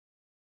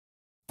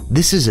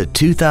This is a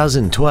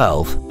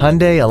 2012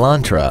 Hyundai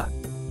Elantra.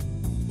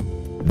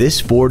 This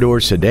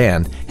four-door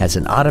sedan has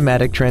an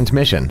automatic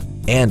transmission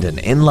and an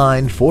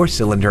inline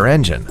four-cylinder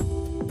engine.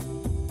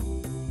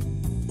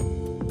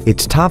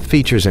 Its top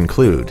features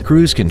include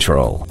cruise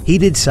control,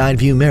 heated side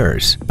view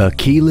mirrors, a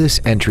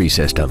keyless entry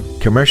system,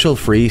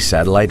 commercial-free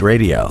satellite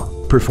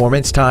radio,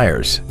 performance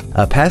tires,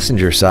 a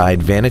passenger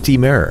side vanity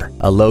mirror,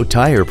 a low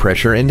tire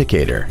pressure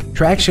indicator,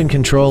 traction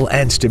control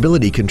and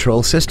stability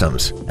control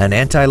systems, an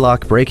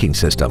anti-lock braking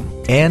system,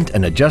 and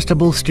an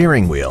adjustable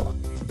steering wheel.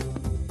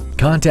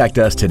 Contact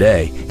us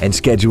today and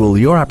schedule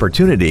your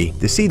opportunity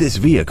to see this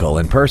vehicle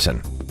in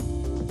person.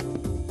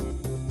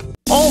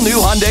 All new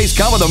Hyundais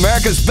come with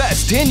America's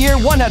best 10-year,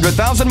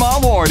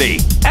 100,000-mile warranty.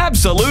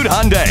 Absolute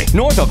Hyundai,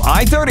 north of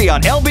I-30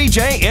 on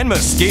LBJ in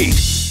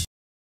Mesquite.